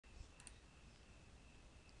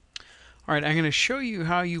Alright, I'm going to show you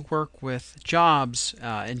how you work with jobs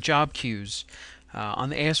and job queues on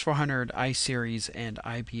the AS400 I-Series and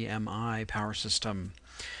IBM power system.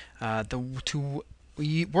 To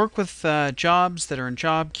work with jobs that are in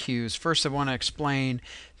job queues, first I want to explain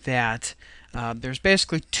that there's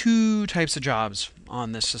basically two types of jobs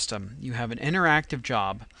on this system. You have an interactive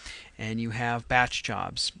job and you have batch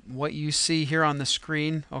jobs. What you see here on the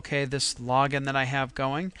screen, okay, this login that I have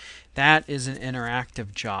going, that is an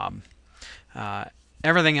interactive job.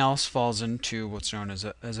 Everything else falls into what's known as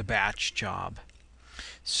a batch job.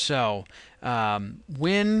 So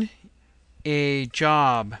when a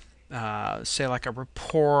job, say like a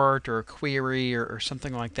report or a query or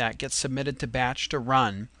something like that, gets submitted to batch to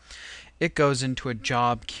run, it goes into a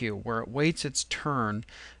job queue where it waits its turn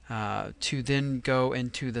to then go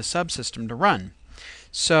into the subsystem to run.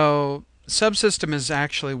 So subsystem is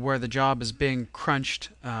actually where the job is being crunched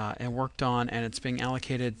and worked on, and it's being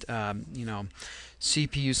allocated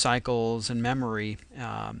CPU cycles and memory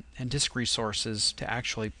and disk resources to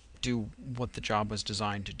actually do what the job was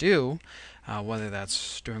designed to do, whether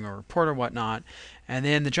that's doing a report or whatnot. And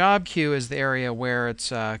then the job queue is the area where it's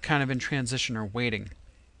kind of in transition or waiting.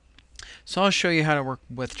 So I'll show you how to work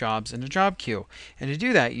with jobs in a job queue. And to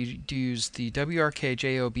do that, you use the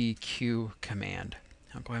WRKJOBQ command.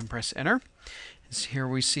 I'll go ahead and press enter. So here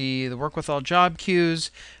we see the work with all job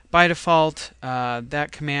queues. By default, that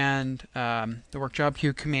command, the work job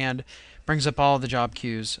queue command, brings up all the job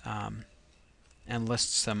queues and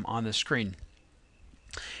lists them on the screen.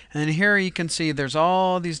 And then here you can see there's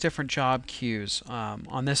all these different job queues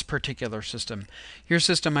on this particular system. Your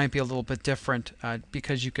system might be a little bit different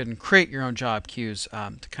because you can create your own job queues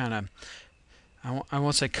to kind of, I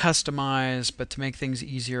won't say customize, but to make things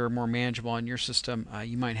easier, more manageable on your system.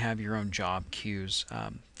 You might have your own job queues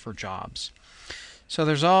for jobs. So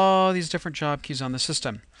there's all these different job queues on the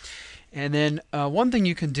system. And then one thing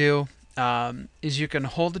you can do is you can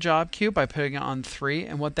hold the job queue by putting it on 3,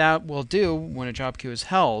 and what that will do when a job queue is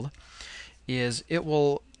held is it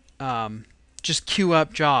will just queue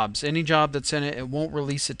up jobs. Any job that's in it, it won't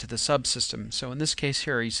release it to the subsystem. So in this case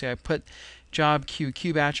here, you see I put job queue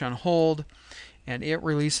queue batch on hold, and it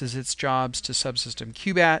releases its jobs to subsystem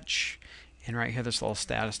queue batch. And right here, this little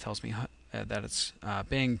status tells me that it's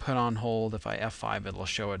being put on hold. If I F5, it'll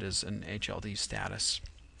show it as an HLD status.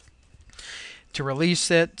 To release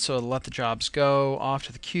it, so to let the jobs go off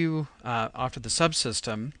to the queue, off to the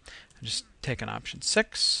subsystem, I just take an option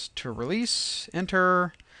 6 to release,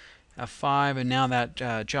 enter, F5, and now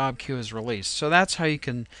that job queue is released. So that's how you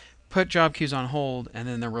can put job queues on hold and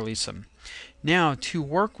then release them. Now, to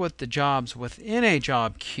work with the jobs within a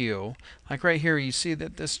job queue, like right here, you see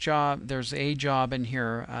that this job, there's a job in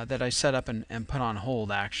here that I set up and put on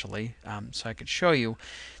hold actually, so I could show you.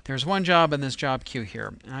 There's one job in this job queue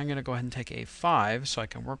here, and I'm going to go ahead and take a 5 so I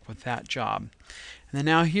can work with that job. And then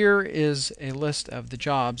now here is a list of the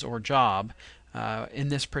jobs or job in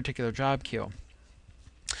this particular job queue.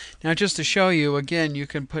 Now, just to show you, again, you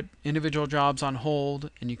can put individual jobs on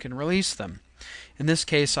hold and you can release them. In this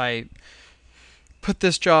case, I put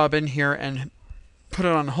this job in here and put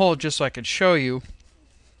it on hold just so I could show you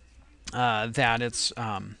that it's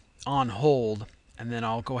on hold, and then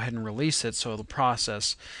I'll go ahead and release it so it'll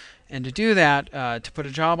process. And to do that, to put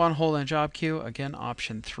a job on hold in a job queue, again,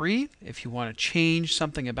 option 3. If you want to change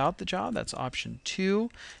something about the job, that's option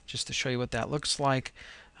 2, just to show you what that looks like.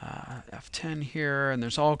 F10 here, and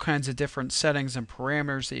there's all kinds of different settings and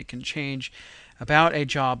parameters that you can change about a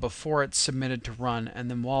job before it's submitted to run, and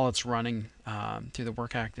then while it's running through the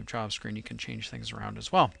Work Active Job screen, you can change things around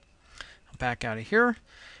as well. I'll back out of here,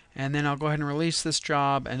 and then I'll go ahead and release this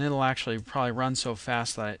job, and it'll actually probably run so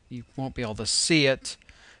fast that you won't be able to see it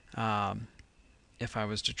if I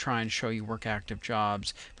was to try and show you Work Active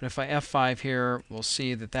Jobs. But if I F5 here, we'll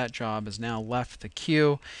see that that job has now left the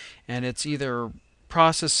queue, and it's either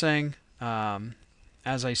processing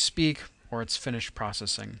as I speak, or it's finished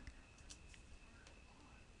processing.